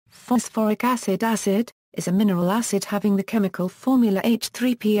Orthophosphoric acid is a mineral acid having the chemical formula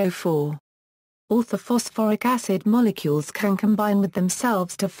H3PO4. Orthophosphoric acid molecules can combine with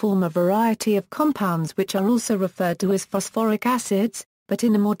themselves to form a variety of compounds which are also referred to as phosphoric acids, but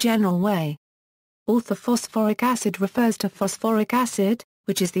in a more general way. Orthophosphoric acid refers to phosphoric acid,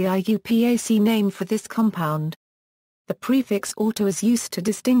 which is the IUPAC name for this compound. The prefix ortho is used to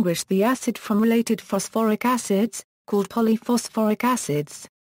distinguish the acid from related phosphoric acids, called polyphosphoric acids.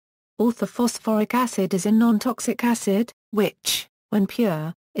 Orthophosphoric acid is a non-toxic acid, which, when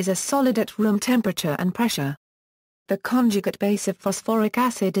pure, is a solid at room temperature and pressure. The conjugate base of phosphoric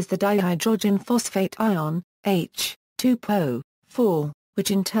acid is the dihydrogen phosphate ion, H2PO4,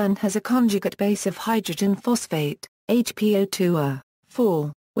 which in turn has a conjugate base of hydrogen phosphate,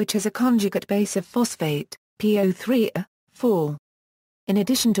 HPO2A4, which has a conjugate base of phosphate, PO3A4. In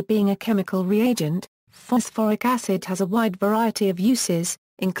addition to being a chemical reagent, phosphoric acid has a wide variety of uses,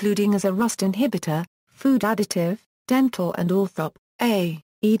 including as a rust inhibitor, food additive, dental and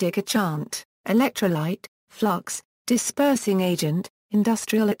edicachant, electrolyte, flux, dispersing agent,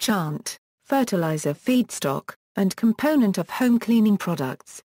 industrial etchant, fertilizer feedstock, and component of home cleaning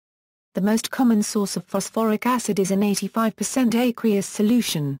products. The most common source of phosphoric acid is an 85% aqueous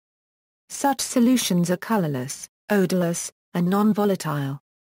solution. Such solutions are colorless, odorless, and non-volatile.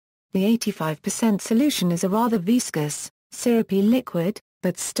 The 85% solution is a rather viscous, syrupy liquid,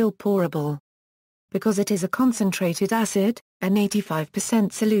 but still pourable. Because it is a concentrated acid, an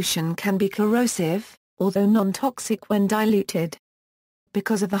 85% solution can be corrosive, although non-toxic when diluted.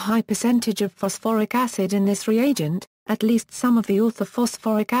 Because of the high percentage of phosphoric acid in this reagent, at least some of the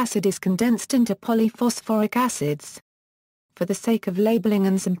orthophosphoric acid is condensed into polyphosphoric acids. For the sake of labeling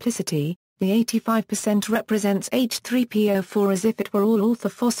and simplicity, the 85% represents H3PO4 as if it were all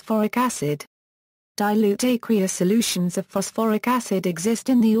orthophosphoric acid. Dilute aqueous solutions of phosphoric acid exist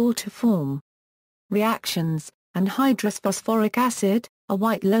in the ortho form. Reactions: anhydrous phosphoric acid, a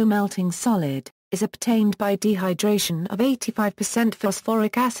white low-melting solid, is obtained by dehydration of 85%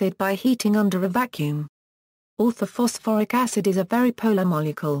 phosphoric acid by heating under a vacuum. Orthophosphoric acid is a very polar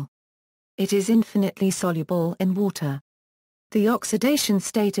molecule. It is infinitely soluble in water. The oxidation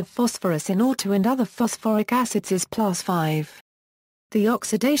state of phosphorus in ortho and other phosphoric acids is +5. The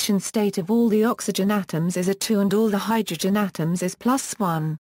oxidation state of all the oxygen atoms is a 2 and all the hydrogen atoms is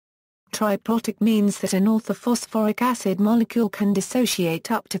 +1. Triprotic means that an orthophosphoric acid molecule can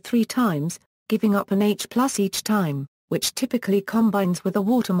dissociate up to 3 times, giving up an H+ each time, which typically combines with a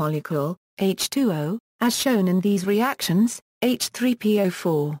water molecule, H2O, as shown in these reactions,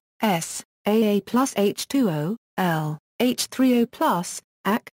 H3PO4, S, AA plus H2O, L, H3O plus,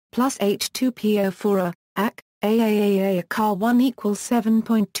 AC, plus H2PO4, AC, AAAA Car1 equals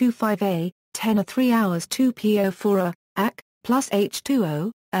 7.25 A, 10 3 hours 2PO4, AC, plus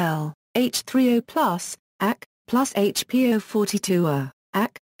H2O, L, H3O plus, AC, plus HPO42,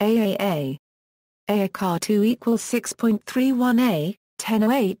 AC, AAA. A Car2 equals 6.31 A,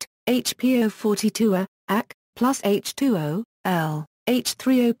 1008, HPO42, AC, plus H2O, L,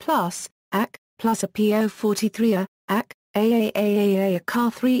 H3O plus, AC, plus a PO43, AC, AAAA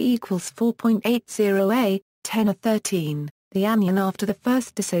Car3 equals 4.80 A, 1013. The anion after the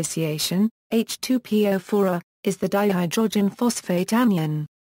first dissociation, H2PO4, is the dihydrogen phosphate anion.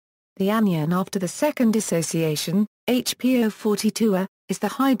 The anion after the second dissociation, HPO42, is the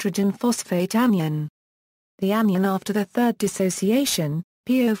hydrogen phosphate anion. The anion after the third dissociation,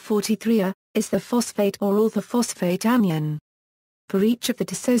 PO43, is the phosphate or orthophosphate anion. For each of the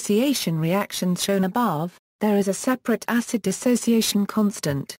dissociation reactions shown above, there is a separate acid dissociation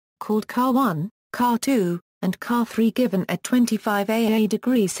constant, called Car1, Car2, and Car3 given at 25 AA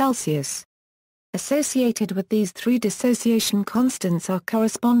degrees Celsius. Associated with these 3 dissociation constants are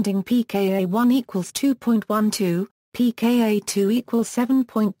corresponding pKa1 equals 2.12, pKa2 equals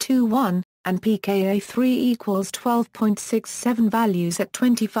 7.21, and pKa3 equals 12.67 values at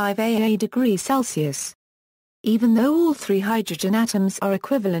 25 AA degrees Celsius. Even though all 3 hydrogen atoms are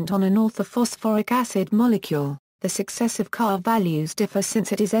equivalent on an orthophosphoric acid molecule, the successive Car values differ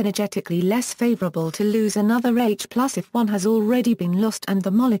since it is energetically less favorable to lose another H+ if one has already been lost and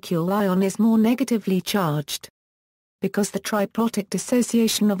the molecule ion is more negatively charged. Because the triprotic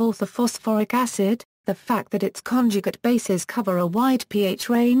dissociation of orthophosphoric acid, the fact that its conjugate bases cover a wide pH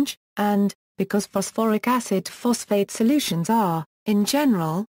range, and, because phosphoric acid phosphate solutions are, in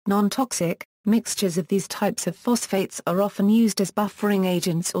general, non-toxic, mixtures of these types of phosphates are often used as buffering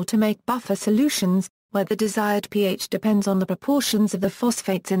agents or to make buffer solutions, where the desired pH depends on the proportions of the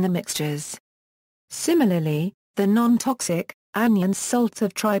phosphates in the mixtures. Similarly, the non-toxic, anion salts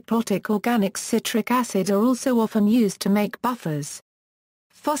of triprotic organic citric acid are also often used to make buffers.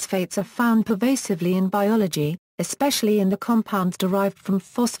 Phosphates are found pervasively in biology, especially in the compounds derived from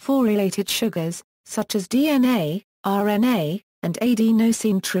phosphorylated sugars, such as DNA, RNA, and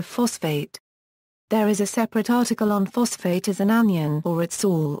adenosine triphosphate. There is a separate article on phosphate as an anion or its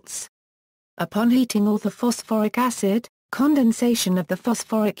salts. Upon heating orthophosphoric acid, condensation of the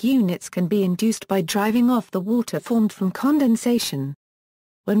phosphoric units can be induced by driving off the water formed from condensation.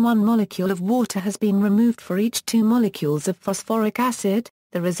 When one molecule of water has been removed for each 2 molecules of phosphoric acid,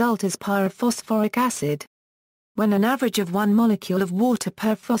 the result is pyrophosphoric acid. When an average of 1 molecule of water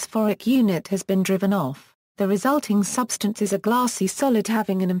per phosphoric unit has been driven off, the resulting substance is a glassy solid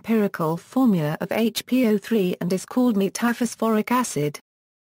having an empirical formula of HPO3 and is called metaphosphoric acid.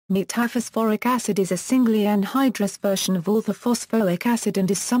 Metaphosphoric acid is a singly anhydrous version of orthophosphoric acid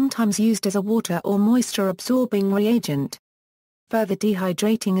and is sometimes used as a water or moisture-absorbing reagent. Further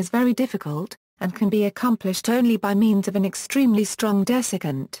dehydrating is very difficult, and can be accomplished only by means of an extremely strong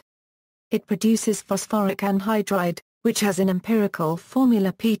desiccant. It produces phosphoric anhydride, which has an empirical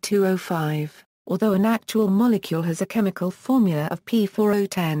formula P2O5, although an actual molecule has a chemical formula of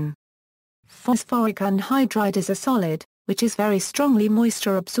P4O10. Phosphoric anhydride is a solid, which is very strongly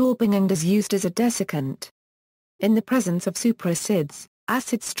moisture-absorbing and is used as a desiccant. In the presence of superacids,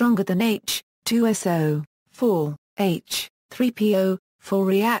 acids stronger than H, 2SO, 4, H, 3PO, 4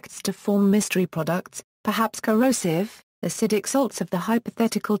 reacts to form mystery products, perhaps corrosive, acidic salts of the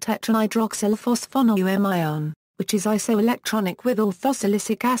hypothetical tetrahydroxylphosphonol which is isoelectronic with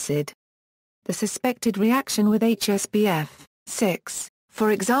orthosilicic acid. The suspected reaction with HSBF, 6, for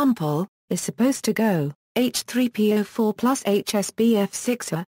example, is supposed to go, H3PO4 plus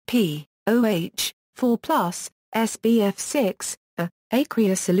HSBF6 P, OH, 4 plus, SBF6,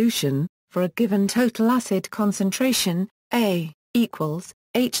 aqueous solution, for a given total acid concentration, A, equals,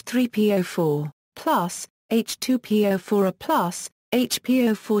 H3PO4, plus, H2PO4 plus,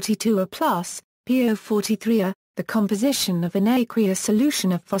 HPO42 plus, PO43 The composition of an aqueous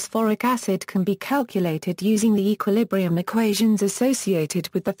solution of phosphoric acid can be calculated using the equilibrium equations associated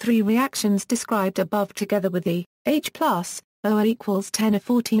with the 3 reactions described above together with the H plus, O equals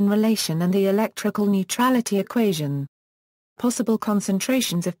 10-14 relation and the electrical neutrality equation. Possible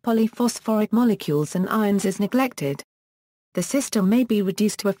concentrations of polyphosphoric molecules and ions is neglected. The system may be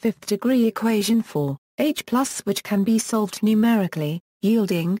reduced to a 5th-degree equation for H+, which can be solved numerically,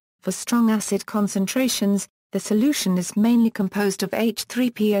 yielding, for strong acid concentrations, the solution is mainly composed of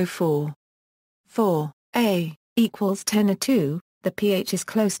H3PO4. 4, A, equals 10-2, the pH is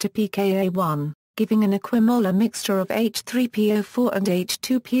close to pKa1, giving an equimolar mixture of H3PO4 and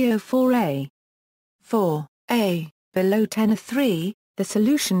H2PO4A. 4, A, below 10-3, the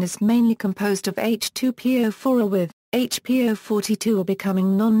solution is mainly composed of H2PO4 with HPO42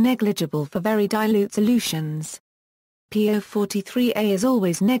 becoming non-negligible for very dilute solutions. PO43A is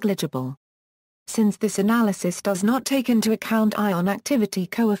always negligible. Since this analysis does not take into account ion activity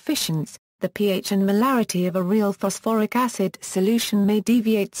coefficients, the pH and molarity of a real phosphoric acid solution may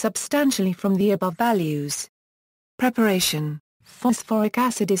deviate substantially from the above values. Preparation. Phosphoric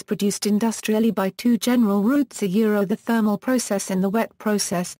acid is produced industrially by 2 general routes: the thermal process and the wet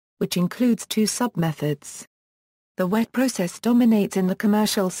process, which includes 2 submethods. The wet process dominates in the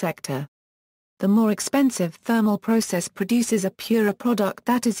commercial sector. The more expensive thermal process produces a purer product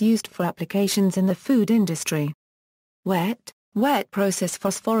that is used for applications in the food industry. Wet process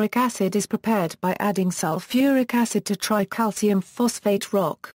phosphoric acid is prepared by adding sulfuric acid to tricalcium phosphate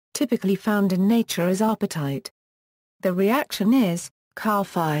rock, typically found in nature as apatite. The reaction is,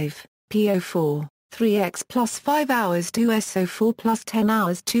 Ca5, PO4, 3x plus 5 hours 2SO4 plus 10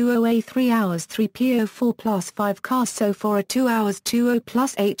 hours 2OA 3 hours 3PO4 plus 5 Ca-SO4 2 hours 2O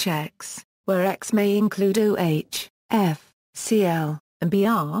plus HX, where X may include OH, F, Cl, and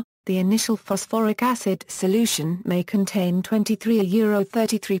Br. The initial phosphoric acid solution may contain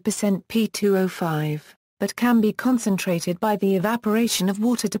 23–33% P2O5, but can be concentrated by the evaporation of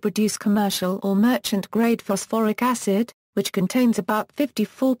water to produce commercial or merchant-grade phosphoric acid, which contains about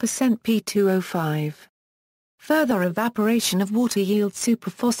 54% P2O5. Further evaporation of water yields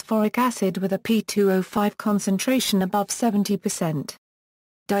superphosphoric acid with a P2O5 concentration above 70%.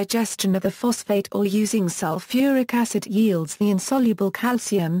 Digestion of the phosphate or using sulfuric acid yields the insoluble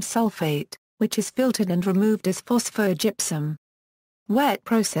calcium sulfate, which is filtered and removed as phosphogypsum. Wet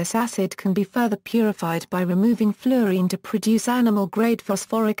process acid can be further purified by removing fluorine to produce animal-grade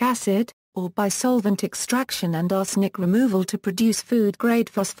phosphoric acid, or by solvent extraction and arsenic removal to produce food-grade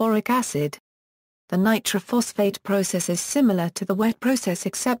phosphoric acid. The nitrophosphate process is similar to the wet process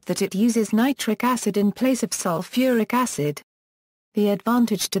except that it uses nitric acid in place of sulfuric acid. The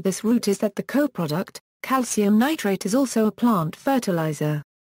advantage to this route is that the co-product, calcium nitrate, is also a plant fertilizer.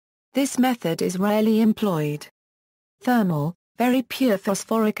 this method is rarely employed. Thermal, very pure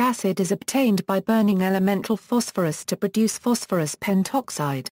phosphoric acid is obtained by burning elemental phosphorus to produce phosphorus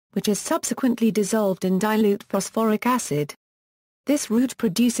pentoxide, which is subsequently dissolved in dilute phosphoric acid. This route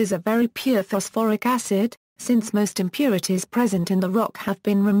produces a very pure phosphoric acid, since most impurities present in the rock have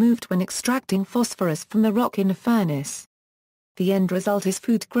been removed when extracting phosphorus from the rock in a furnace. The end result is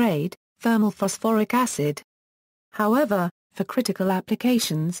food-grade, thermal phosphoric acid. However, for critical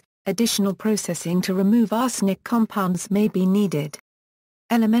applications, additional processing to remove arsenic compounds may be needed.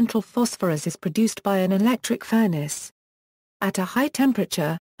 Elemental phosphorus is produced by an electric furnace. At a high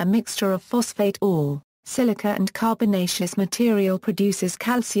temperature, a mixture of phosphate ore, silica and carbonaceous material produces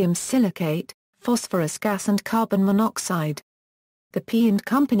calcium silicate, phosphorus gas and carbon monoxide. The P and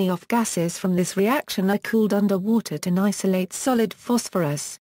company of gases from this reaction are cooled under water to isolate solid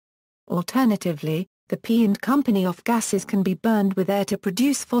phosphorus. Alternatively, the P and company of gases can be burned with air to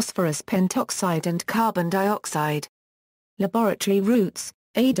produce phosphorus pentoxide and carbon dioxide. Laboratory routes.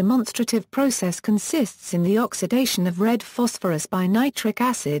 A demonstrative process consists in the oxidation of red phosphorus by nitric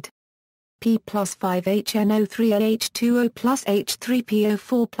acid. P plus 5HNO3AH2O plus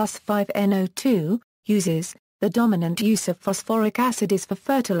H3PO4 plus 5NO2, uses. The dominant use of phosphoric acid is for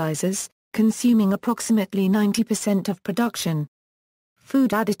fertilizers, consuming approximately 90% of production.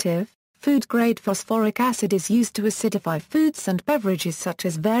 Food additive. Food-grade phosphoric acid is used to acidify foods and beverages such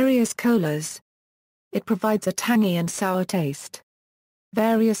as various colas. It provides a tangy and sour taste.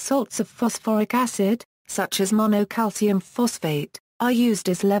 Various salts of phosphoric acid, such as monocalcium phosphate, are used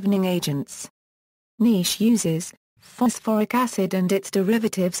as leavening agents. Niche uses. Phosphoric acid and its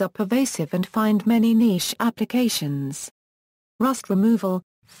derivatives are pervasive and find many niche applications. Rust removal.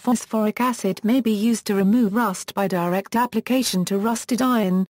 Phosphoric acid may be used to remove rust by direct application to rusted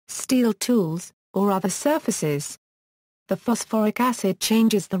iron, steel tools, or other surfaces. The phosphoric acid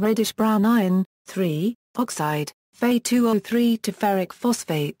changes the reddish-brown iron, oxide, Fe2O3 to ferric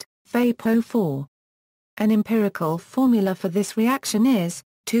phosphate, FePO4. An empirical formula for this reaction is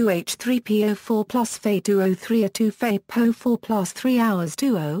 2H3PO4 plus Fe2O3 or 2FePO4 plus 3 hours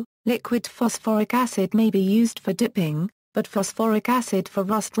 2O. Liquid phosphoric acid may be used for dipping, but phosphoric acid for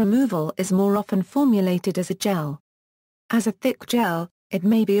rust removal is more often formulated as a gel. As a thick gel, it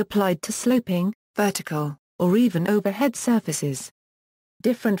may be applied to sloping, vertical, or even overhead surfaces.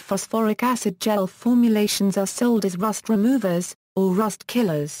 Different phosphoric acid gel formulations are sold as rust removers, or rust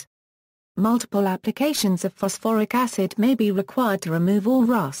killers. Multiple applications of phosphoric acid may be required to remove all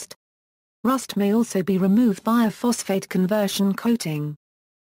rust. Rust may also be removed via phosphate conversion coating.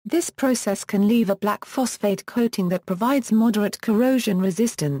 This process can leave a black phosphate coating that provides moderate corrosion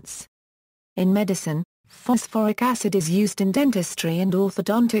resistance. In medicine, phosphoric acid is used in dentistry and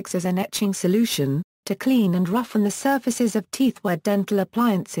orthodontics as an etching solution, to clean and roughen the surfaces of teeth where dental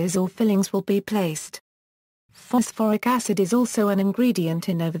appliances or fillings will be placed. Phosphoric acid is also an ingredient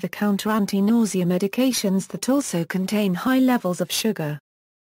in over-the-counter anti-nausea medications that also contain high levels of sugar.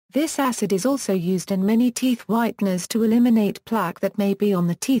 This acid is also used in many teeth whiteners to eliminate plaque that may be on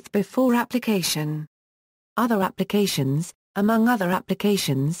the teeth before application. Other applications. Among other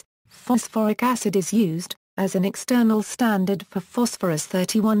applications, phosphoric acid is used as an external standard for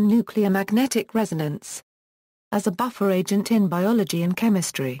phosphorus-31 nuclear magnetic resonance. As a buffer agent in biology and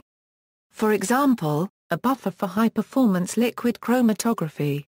chemistry. For example, a buffer for high-performance liquid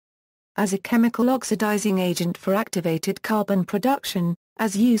chromatography. As a chemical oxidizing agent for activated carbon production,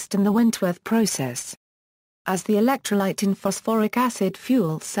 as used in the Wentworth process. As the electrolyte in phosphoric acid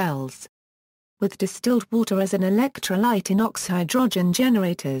fuel cells. With distilled water as an electrolyte in oxyhydrogen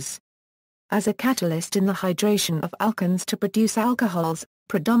generators. As a catalyst in the hydration of alkanes to produce alcohols,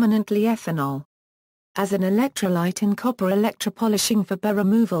 predominantly ethanol. As an electrolyte in copper electropolishing for burr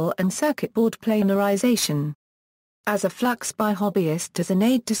removal and circuit board planarization. As a flux by hobbyists as an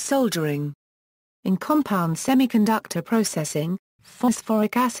aid to soldering. In compound semiconductor processing,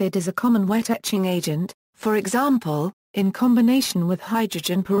 phosphoric acid is a common wet etching agent. For example, in combination with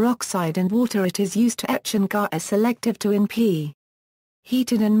hydrogen peroxide and water it is used to etch Nga selective to Np.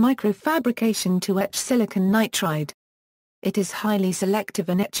 Heated and microfabrication to etch silicon nitride. It is highly selective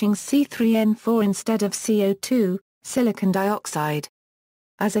in etching C3N4 instead of CO2, silicon dioxide.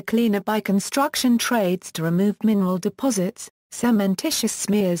 As a cleaner by construction trades to remove mineral deposits, cementitious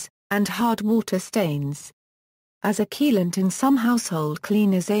smears, and hard water stains. As a coolant in some household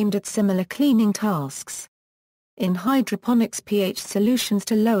cleaners aimed at similar cleaning tasks. In hydroponics pH solutions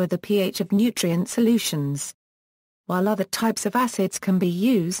to lower the pH of nutrient solutions. While other types of acids can be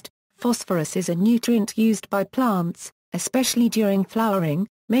used, phosphorus is a nutrient used by plants, especially during flowering,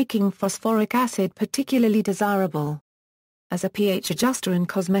 making phosphoric acid particularly desirable. as a pH adjuster in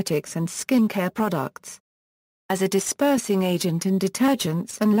cosmetics and skincare products, as a dispersing agent in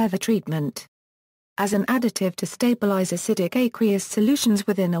detergents and leather treatment, as an additive to stabilize acidic aqueous solutions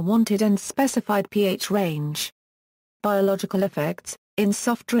within a wanted and specified pH range. Biological effects: in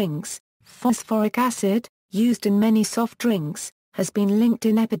soft drinks, phosphoric acid, used in many soft drinks, has been linked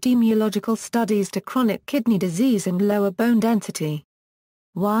in epidemiological studies to chronic kidney disease and lower bone density.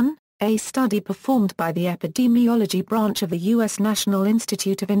 1. A study performed by the epidemiology branch of the U.S. National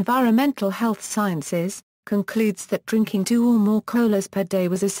Institute of Environmental Health Sciences, concludes that drinking 2 or more colas per day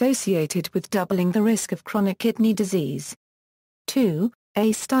was associated with doubling the risk of chronic kidney disease. 2.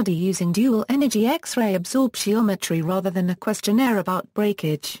 A study using dual-energy X-ray absorptiometry rather than a questionnaire about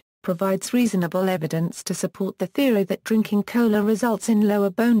breakage, provides reasonable evidence to support the theory that drinking cola results in lower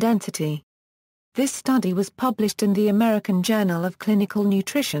bone density. This study was published in the American Journal of Clinical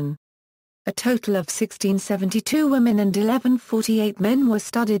Nutrition. A total of 1672 women and 1148 men were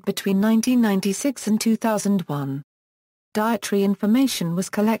studied between 1996 and 2001. Dietary information was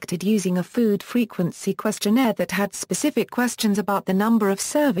collected using a food frequency questionnaire that had specific questions about the number of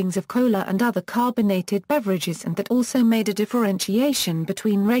servings of cola and other carbonated beverages, and that also made a differentiation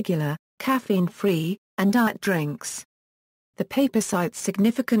between regular, caffeine-free, and diet drinks. The paper cites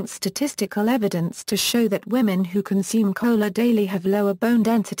significant statistical evidence to show that women who consume cola daily have lower bone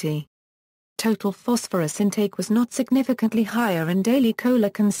density. Total phosphorus intake was not significantly higher in daily cola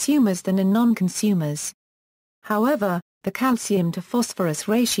consumers than in non-consumers. However, the calcium to phosphorus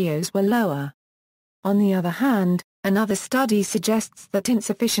ratios were lower. On the other hand, another study suggests that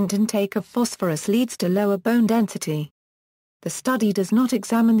insufficient intake of phosphorus leads to lower bone density. The study does not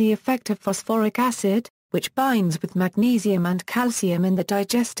examine the effect of phosphoric acid, which binds with magnesium and calcium in the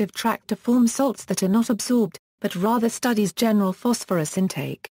digestive tract to form salts that are not absorbed, but rather studies general phosphorus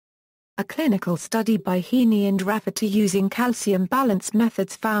intake. A clinical study by Heaney and Rafferty using calcium balance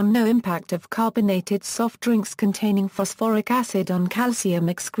methods found no impact of carbonated soft drinks containing phosphoric acid on calcium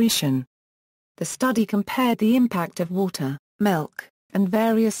excretion. The study compared the impact of water, milk, and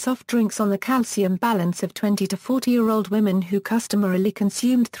various soft drinks on the calcium balance of 20 to 40-year-old women who customarily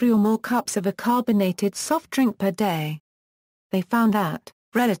consumed 3 or more cups of a carbonated soft drink per day. They found that,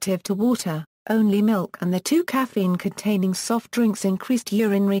 relative to water, only milk and the 2 caffeine-containing soft drinks increased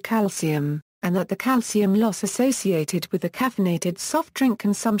urinary calcium, and that the calcium loss associated with the caffeinated soft drink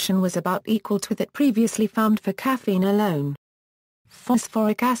consumption was about equal to that previously found for caffeine alone.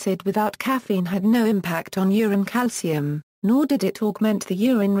 Phosphoric acid without caffeine had no impact on urine calcium, nor did it augment the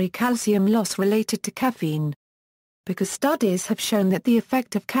urinary calcium loss related to caffeine. Because studies have shown that the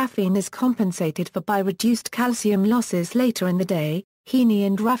effect of caffeine is compensated for by reduced calcium losses later in the day, Heaney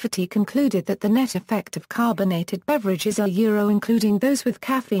and Rafferty concluded that the net effect of carbonated beverages including those with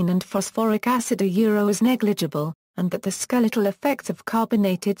caffeine and phosphoric acid is negligible, and that the skeletal effects of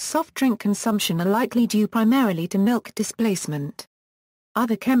carbonated soft drink consumption are likely due primarily to milk displacement.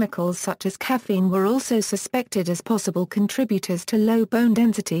 Other chemicals such as caffeine were also suspected as possible contributors to low bone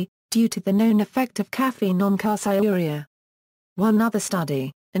density, due to the known effect of caffeine on calciuria. One other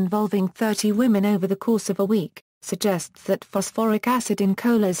study, involving 30 women over the course of a week, suggests that phosphoric acid in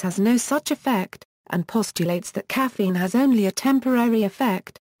colas has no such effect, and postulates that caffeine has only a temporary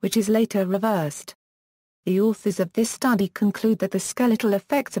effect, which is later reversed. The authors of this study conclude that the skeletal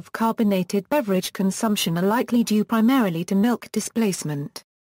effects of carbonated beverage consumption are likely due primarily to milk displacement.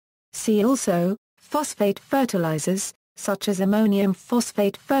 See also, phosphate fertilizers, such as ammonium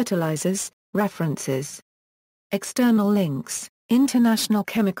phosphate fertilizers, references. External links: International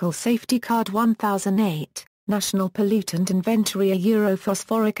Chemical Safety Card 1008. National Pollutant Inventory, a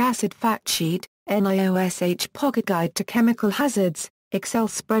phosphoric acid fact sheet, NIOSH Pocket Guide to Chemical Hazards, Excel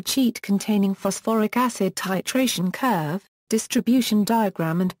spreadsheet containing phosphoric acid titration curve, distribution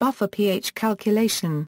diagram and buffer pH calculation.